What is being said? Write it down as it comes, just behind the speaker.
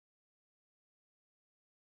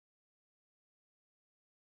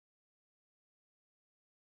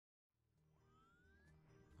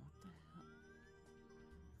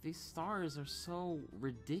these stars are so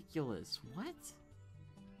ridiculous. What?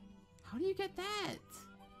 How do you get that?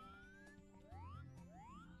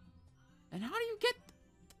 And how do you get...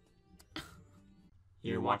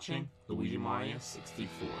 You're watching Luigi Mario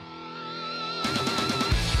 64.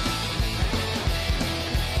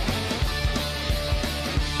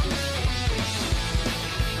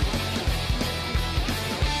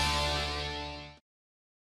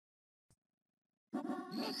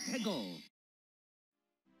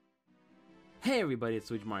 Hey everybody, it's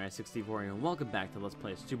Luigi Mario 64 and welcome back to Let's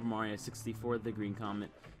Play Super Mario 64 The Green Comet.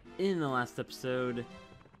 In the last episode,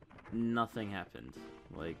 nothing happened.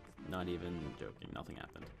 Like, not even joking, nothing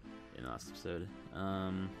happened in the last episode.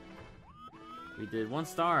 We did 1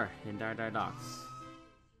 star in Dire Docks.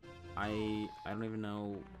 I don't even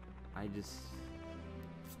know, I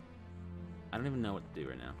don't even know what to do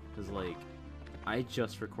right now. Because, like, I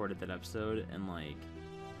just recorded that episode and, like,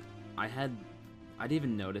 I didn't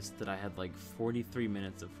even notice that I had like 43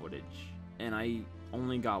 minutes of footage, and I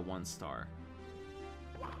only got 1 star.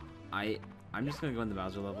 I'm just gonna go in the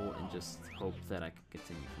Bowser level and just hope that I can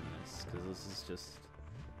continue from this, because this is just...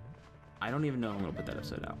 I don't even know if I'm gonna put that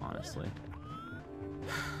episode out, honestly.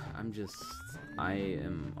 I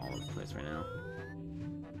am all over the place right now.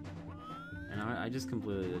 And I just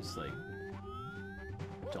completely just like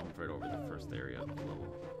jumped right over the first area of the level.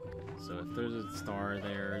 So if there's a star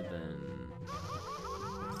there, then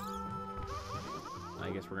I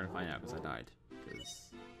guess we're gonna find out, because I died.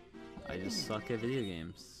 Because I just suck at video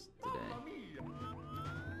games today.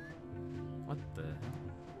 What the hell?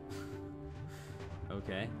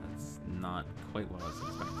 Okay, that's not quite what I was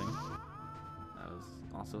expecting. I was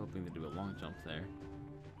also hoping to do a long jump there.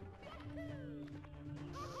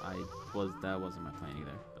 That wasn't my plan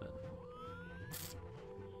either, but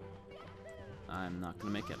I'm not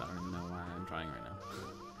gonna make it. I don't even know why I'm trying right now.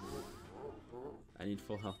 I need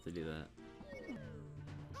full health to do that.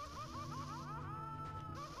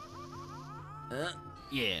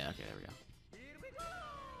 Yeah, okay, there we go.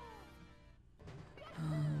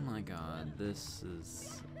 Oh my god, this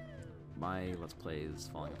is... my Let's Play is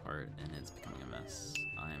falling apart and it's becoming a mess.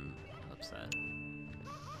 I'm upset.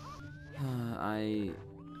 I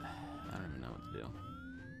don't even know what to do.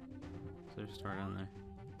 So there's a star down there,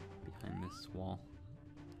 behind this wall.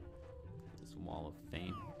 This wall of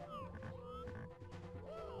fame.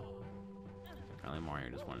 Apparently Mario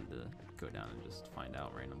just wanted to go down and just find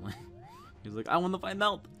out randomly. He was like, I want to find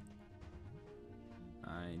out!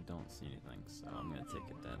 I don't see anything, so I'm gonna take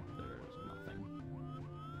it that there's nothing.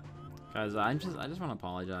 Guys, I just want to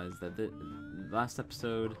apologize that the last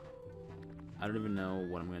episode, I don't even know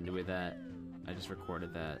what I'm gonna do with that. I just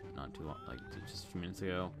recorded that not too long, like just a few minutes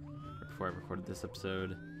ago, right before I recorded this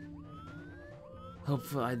episode.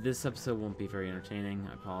 Hopefully this episode won't be very entertaining.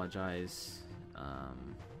 I apologize.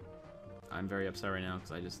 I'm very upset right now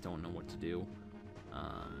because I just don't know what to do.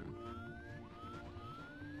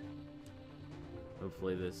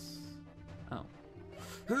 Hopefully this... oh.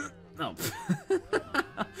 No.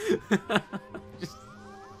 Just...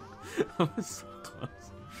 I was so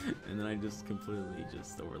close. And then I just completely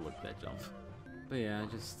just overlooked that jump. But yeah, I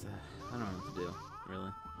just... I don't know what to do,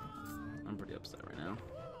 really. I'm pretty upset right now.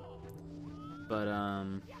 But, I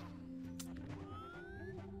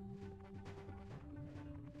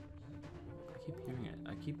keep hearing it.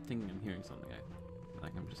 I keep thinking I'm hearing something.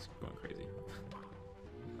 Like I'm just going crazy.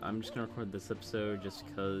 I'm just gonna record this episode just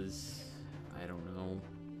because I don't know.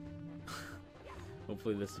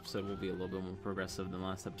 Hopefully this episode will be a little bit more progressive than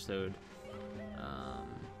last episode.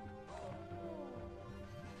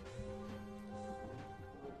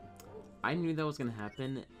 I knew that was gonna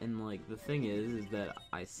happen, and like the thing is that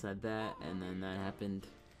I said that, and then that happened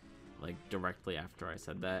like directly after I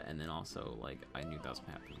said that, and then also like I knew that was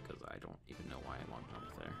gonna happen because I don't even know why I long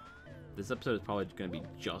jumped there. This episode is probably gonna be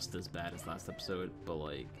just as bad as last episode, but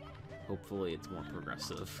like hopefully it's more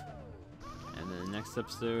progressive. And then next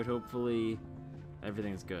episode, hopefully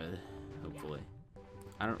everything's good. Hopefully.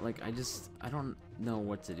 I don't know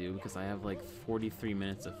what to do because I have like 43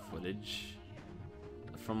 minutes of footage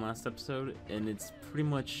from last episode, and it's pretty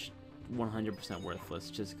much 100%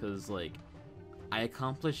 worthless just because like I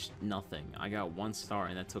accomplished nothing. I got 1 star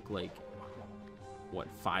and that took like what,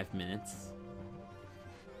 5 minutes?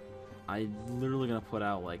 I'm literally gonna put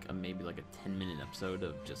out like maybe like a 10-minute episode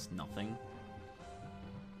of just nothing.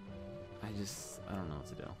 I don't know what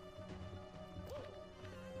to do.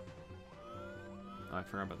 Oh, I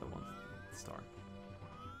forgot about the 1 star.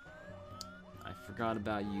 I forgot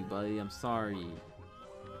about you, buddy. I'm sorry.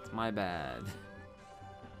 It's my bad.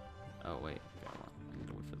 Oh, wait. Okay, I need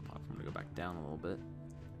to wait for the platform to go back down a little bit.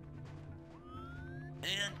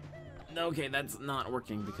 And... Okay, that's not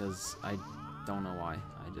working because I don't know why.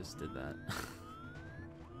 I just did that.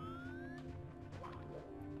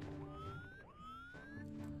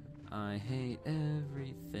 I hate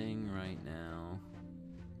everything right now.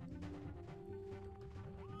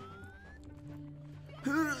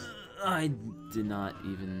 I did not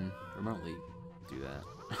even remotely do that.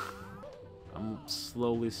 I'm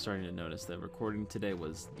slowly starting to notice that recording today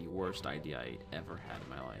was the worst idea I ever had in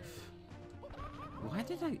my life. Why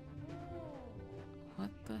did I... What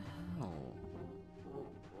the hell?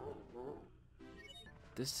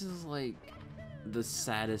 This is like the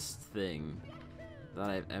saddest thing that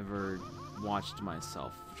I've ever watched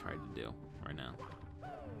myself try to do right now.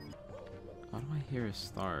 Why do I hear a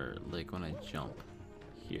star like when I jump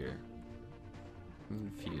here?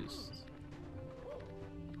 I'm confused.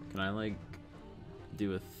 Can I like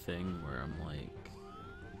do a thing where I'm like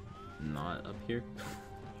not up here?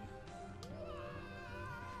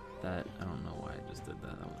 That, I don't know why I just did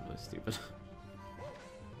that. That was really stupid.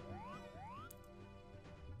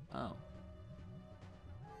 Oh.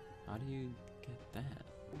 How do you get that?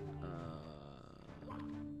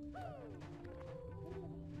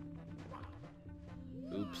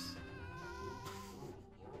 Oops.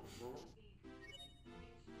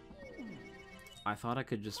 I thought I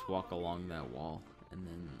could just walk along that wall, and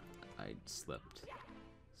then I slipped.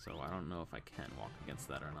 So I don't know if I can walk against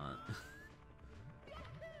that or not.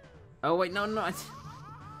 Oh wait, no,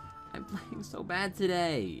 I'm playing so bad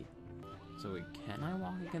today. So wait, can I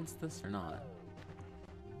walk against this or not?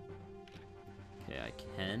 Okay, I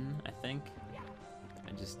can, I think.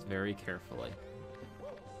 I just very carefully.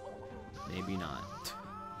 Maybe not.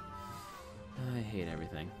 I hate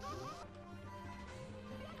everything.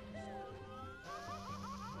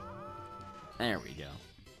 There we go.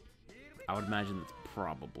 I would imagine that's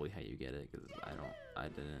probably how you get it, because I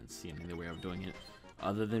didn't see any other way of doing it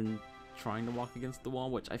other than trying to walk against the wall,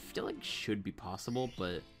 which I feel like should be possible,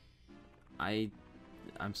 but I'm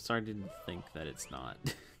starting to think that it's not,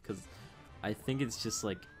 because I think it's just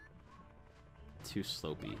like too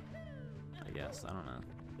slopey, I guess. I don't know.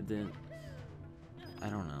 I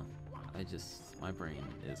don't know. My brain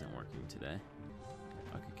isn't working today.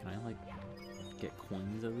 Okay, can I like get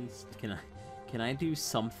coins at least? Can I do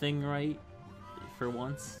something right for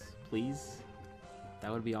once, please?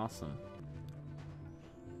 That would be awesome.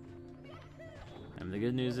 And the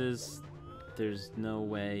good news is, there's no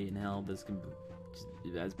way in hell this can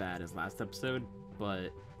be as bad as last episode,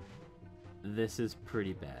 but this is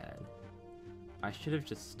pretty bad. I should have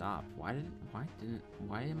just stopped. Why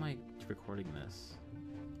am I recording this?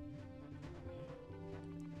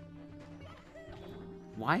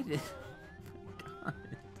 Why did... Oh my God.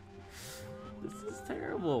 This is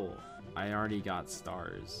terrible. I already got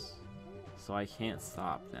stars, so I can't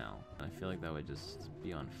stop now. I feel like that would just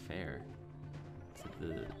be unfair to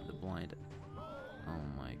the blind. Oh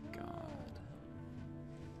my God.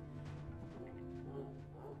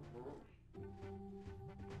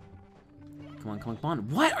 Come on, come on, come on.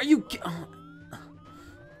 What are you?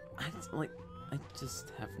 I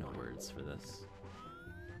just have no words for this.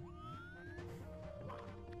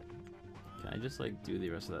 Can I just like do the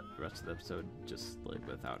rest of the episode just like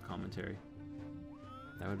without commentary?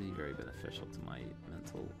 That would be very beneficial to my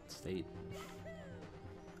mental state.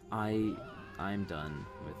 I'm done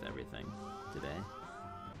with everything today.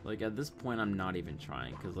 Like at this point, I'm not even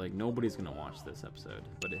trying, because like nobody's gonna watch this episode,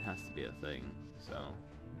 but it has to be a thing. So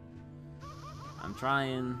I'm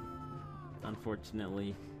trying.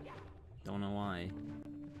 Unfortunately, don't know why.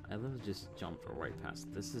 I literally just jumped right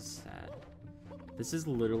past. This is sad. This is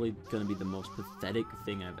literally gonna be the most pathetic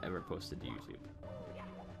thing I've ever posted to YouTube.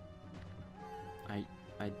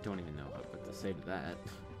 I don't even know what to say to that.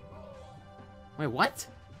 Wait, what?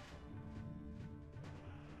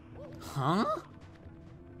 Huh?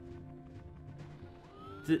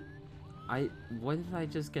 What did I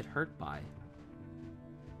just get hurt by?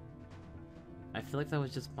 I feel like that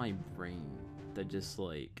was just my brain that just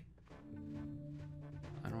like,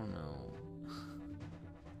 I don't know.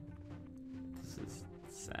 This is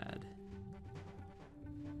sad.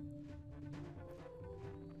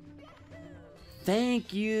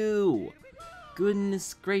 Thank you!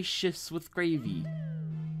 Goodness gracious with gravy.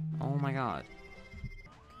 Oh my God.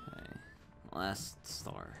 Okay. Last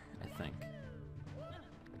star, I think.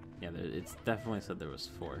 Yeah, it's definitely said there was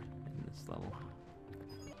 4 in this level.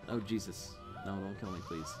 Oh, Jesus. No, don't kill me,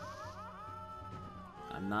 please.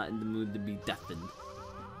 I'm not in the mood to be deathened.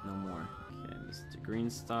 No more. Okay, Mr. Green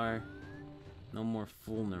Star. No more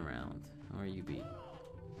fooling around. Where you be?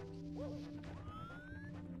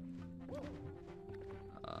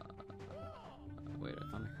 Wait,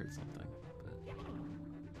 I thought I heard something. But...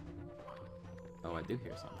 Oh, I do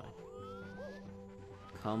hear something.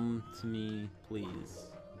 Come to me, please.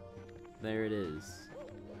 There it is.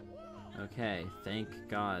 Okay, thank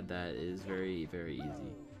God that is very, very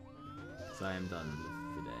easy. So I am done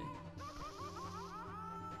with today.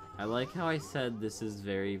 I like how I said this is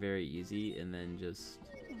very, very easy and then just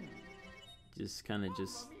kind of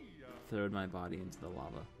just throwed my body into the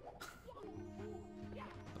lava.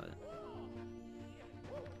 But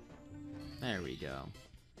there we go.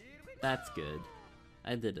 That's good.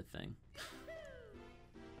 I did a thing.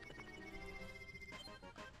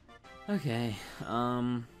 Okay,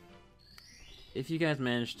 if you guys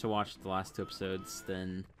managed to watch the last 2 episodes,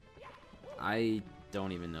 then I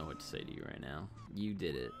don't even know what to say to you right now. You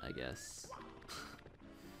did it, I guess.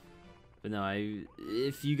 But no,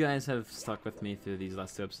 if you guys have stuck with me through these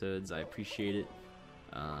last 2 episodes, I appreciate it.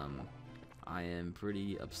 I am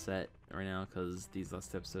pretty upset right now because these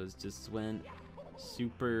last 2 episodes just went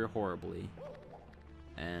super horribly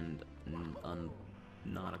and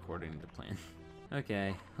not according to plan.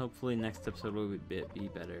 Okay, hopefully next episode will be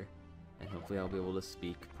better, and hopefully I'll be able to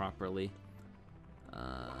speak properly.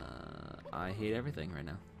 I hate everything right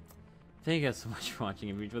now. Thank you guys so much for watching.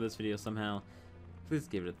 If you enjoyed this video somehow, please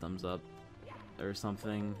give it a thumbs up or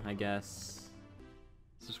something, I guess.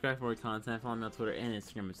 Subscribe for more content. Follow me on Twitter and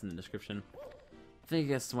Instagram. It's in the description. Thank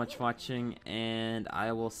you guys so much for watching, and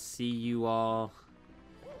I will see you all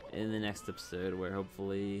in the next episode where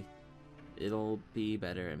hopefully it'll be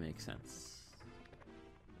better and make sense.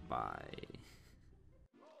 Bye.